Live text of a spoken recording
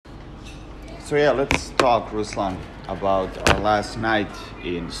So yeah, let's talk, Ruslan, about our last night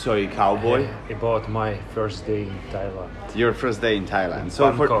in Soy Cowboy. About my first day in Thailand. Your first day in Thailand.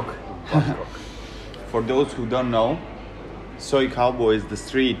 Bangkok. For those who don't know, Soy Cowboy is the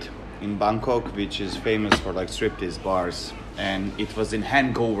street in Bangkok which is famous for like striptease bars, and it was in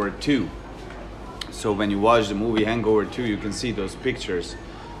Hangover 2. So when you watch the movie Hangover 2, you can see those pictures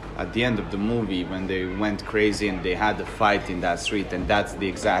at the end of the movie when they went crazy and they had a fight in that street, and that's the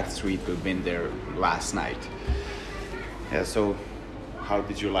exact street we've been there last night. Yeah, so how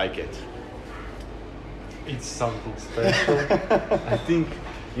did you like it? It's something special. I think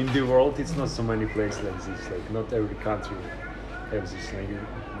in the world it's not so many places like this. Like not every country has this. Like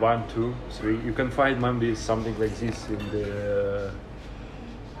 1, 2, 3. You can find maybe something like this in the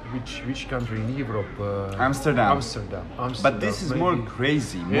which country in Europe? Amsterdam. But this is maybe. more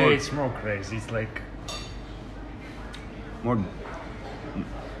crazy. Yeah, it's more crazy. It's like more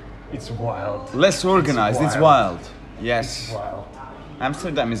it's wild. less organized. It's wild. Yes. It's wild.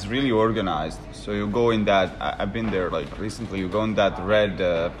 Amsterdam is really organized. So you go in that. I've been there like recently. You go in that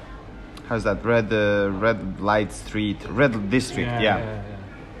red. How's that red light street? Red district. Yeah.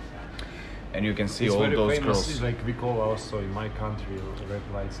 And you can see it's all very those famous, girls. like we call also in my country Red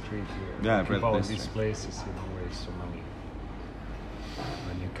Light Street. Yeah, Red about Light these Street. places, where it's so many,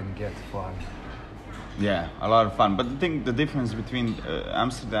 and you can get fun. Yeah, a lot of fun. But the difference between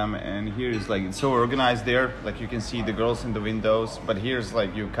Amsterdam and here is like it's so organized there. Like you can see the girls in the windows, but here's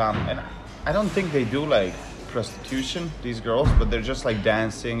like you come, and I don't think they do like prostitution, these girls, but they're just like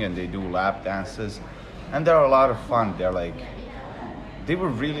dancing and they do lap dances, and they're a lot of fun. They're like, they were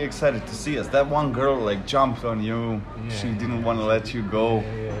really excited to see us. That one girl like jumped on you. Yeah. She didn't want to let you go.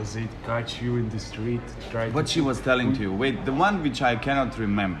 Yeah, they catch you in the street. What she was telling to you? Wait, the one which I cannot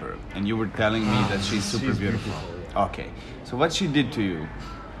remember, and you were telling me that she's super beautiful. Okay, so what she did to you?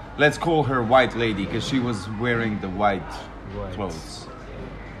 Let's call her white lady because she was wearing the white clothes.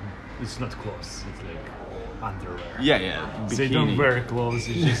 It's not clothes. It's like underwear. Yeah, bikini. They don't wear clothes.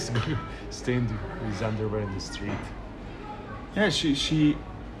 They just stand with underwear in the street. Yeah, she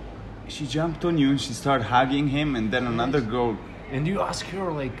jumped on you and she started hugging him, and then another girl. And you ask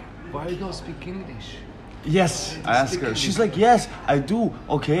her like, why you don't speak English? Yes, I asked her. She's like, yes, I do.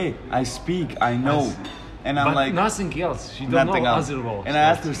 Okay, I speak. I know. And I'm but like, nothing else. She don't nothing know else. other words. And I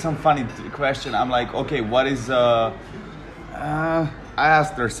asked her some funny question. I'm like, okay, what is I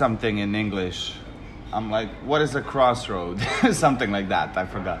asked her something in English. I'm like, what is a crossroad? Something like that. I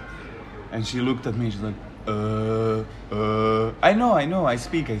forgot. And she looked at me. She's like, I know. I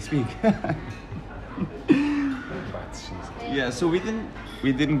speak. But she's Yeah. So we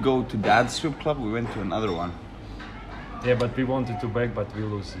didn't go to that strip club. We went to another one. yeah, but we wanted to back, but we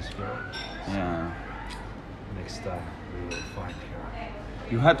lose this girl. Yeah. Next time we will find her.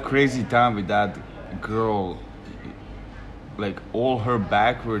 You had crazy time with that girl. Like all her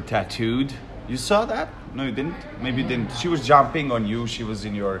back were tattooed. You saw that? No, you didn't. Maybe you didn't. She was jumping on you. She was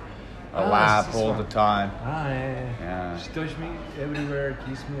in your lap all the time. Yeah. She touched me everywhere,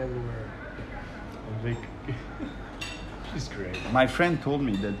 kissed me everywhere. I'm like, she's great. My friend told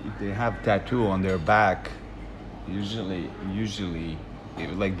me that if they have tattoo on their back, usually,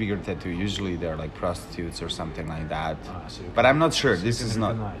 like bigger tattoo, usually they're like prostitutes or something like that. So But I'm not sure. so This you is can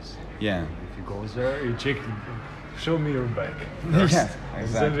not. recognize. Yeah. If you go there, you check. Show me your back. Yeah, Then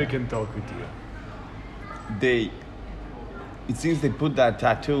exactly. we can talk with you. It seems they put that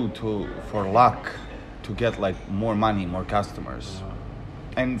tattoo for luck, to get like more money, more customers.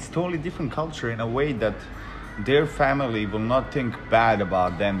 And it's totally different culture in a way that their family will not think bad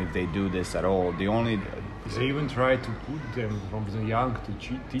about them if they do this at all. They even try to put them from the young to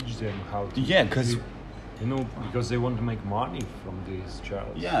teach them how to. Yeah, because because they want to make money from this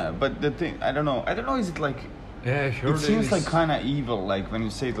child. yeah, but the thing, I don't know. Is it like? Yeah, I heard It seems it's- like kind of evil, like when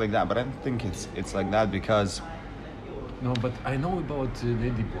you say it like that. But I don't think it's like that because. No, but I know about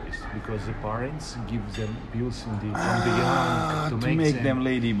lady boys because the parents give them pills from the young to make them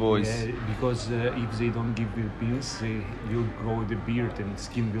lady boys. Yeah, because if they don't give the pills, they will grow the beard and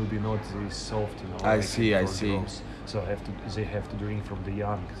skin will be not soft. I see. girls. So they have to drink from the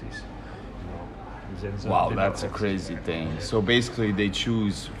young. This, Wow, that's a crazy thing. So basically, they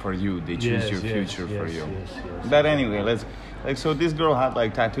choose for you. They choose your future for you. Yes. But anyway, so this girl had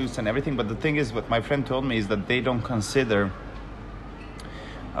like tattoos and everything. But the thing is, what my friend told me is that they don't consider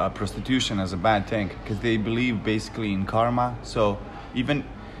prostitution as a bad thing because they believe basically in karma. So even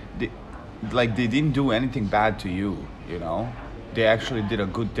they didn't do anything bad to you, they actually did a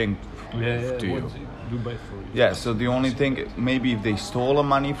good thing to you. What Dubai for you. Yeah, so the only thing, maybe if they stole the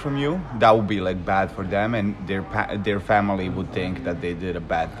money from you, that would be like bad for them, and their family would think that they did a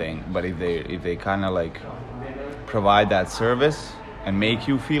bad thing. But if they kind of like provide that service and make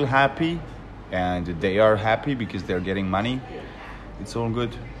you feel happy, and they are happy because they're getting money, it's all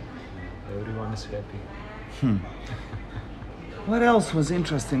good. Everyone is happy. What else was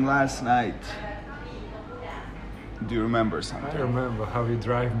interesting last night? Do you remember I something? remember how you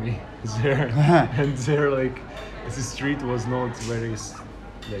drive me there, and there like the street was not very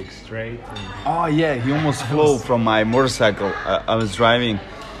like straight. And Oh yeah, he almost flew from my motorcycle. I was driving,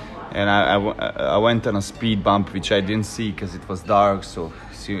 and I went on a speed bump which I didn't see because it was dark. So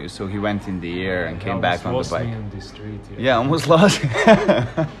he went in the air and came back on the lost bike. me on the street. Yeah, almost lost.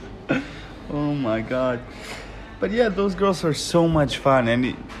 Oh my god. But yeah, those girls are so much fun,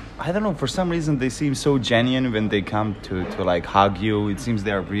 and I don't know, for some reason they seem so genuine when they come to like hug you. It seems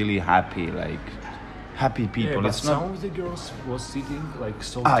they're really happy, like happy people. Yeah, but It's some not. of the girls was sitting like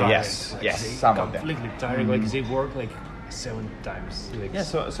so Ah, tired. yes, like, yes, they some of them. completely tired. Like they work like 7 times. Like Yeah,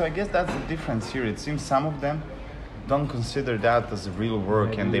 so I guess that's the difference here. It seems some of them don't consider that as real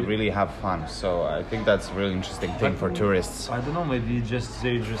work, and they really have fun. So I think that's a really interesting thing for tourists. I don't know, maybe they're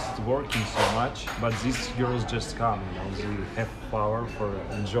just working so much, but these girls just come, they have power for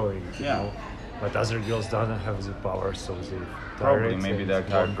enjoying, Yeah. know. But other girls don't have the power, so they Probably, tired maybe and they're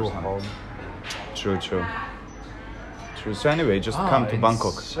tired won't or go something. home. True. So anyway, just come to and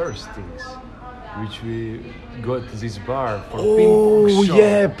Bangkok. First things, which we got this bar for ping pong Oh show.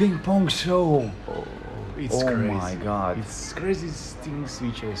 yeah, ping pong show. It's Oh crazy. my God. It's craziest things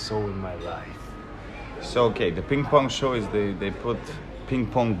which I saw in my life. So okay, the ping pong show is they put ping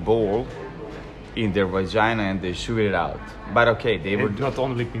pong ball in their vagina and they shoot it out. But okay, they were And not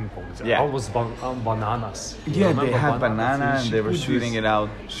only ping pong, Yeah. always bananas. You yeah, they remember had banana and they were put shooting this- it out.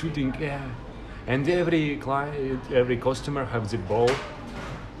 Shooting, yeah. And every client, every customer has the ball,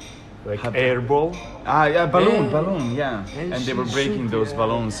 like Have- air ball. Ah, yeah, balloon, Yeah. balloon, yeah. And And they she were breaking shoot, those yeah.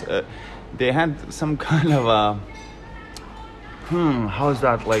 balloons. They had some kind of a how's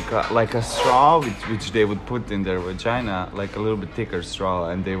that, like a straw which they would put in their vagina, like a little bit thicker straw,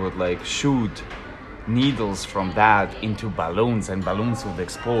 and they would like shoot needles from that into balloons, and balloons would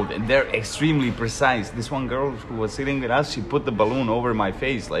explode, and they're extremely precise. This one girl who was sitting with us, she put the balloon over my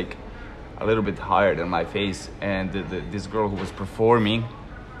face, like a little bit higher than my face, and this girl who was performing,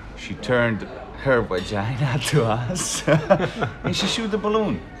 she turned her vagina to us and she shoot the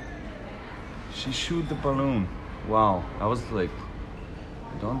balloon. Wow, I was like,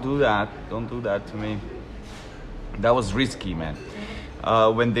 don't do that to me. That was risky, man.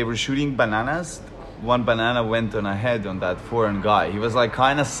 When they were shooting bananas, one banana went on ahead on that foreign guy. He was like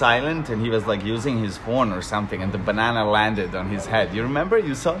kind of silent, and he was like using his phone or something, and the banana landed on his head. You remember?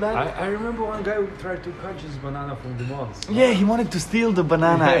 You saw that? I remember one guy who tried to catch his banana from the mouth. Yeah, he wanted to steal the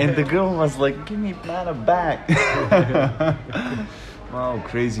banana, and the girl was like, "Give me banana back." Wow,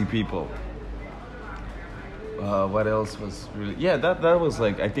 crazy people. What else was really? Yeah, that was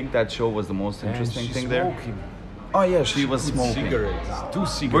like, I think that show was the most interesting and thing she's there. smoking. Oh yeah, she was Put smoking. Cigarettes, 2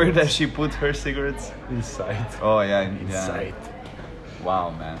 cigarettes. Where does she put her cigarettes? Inside. Oh yeah, Inside. yeah.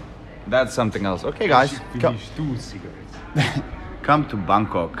 Wow, man, that's something else. Okay, guys, She finished 2 cigarettes. come to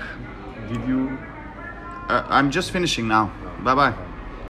Bangkok. Did you? I'm just finishing now. Bye bye.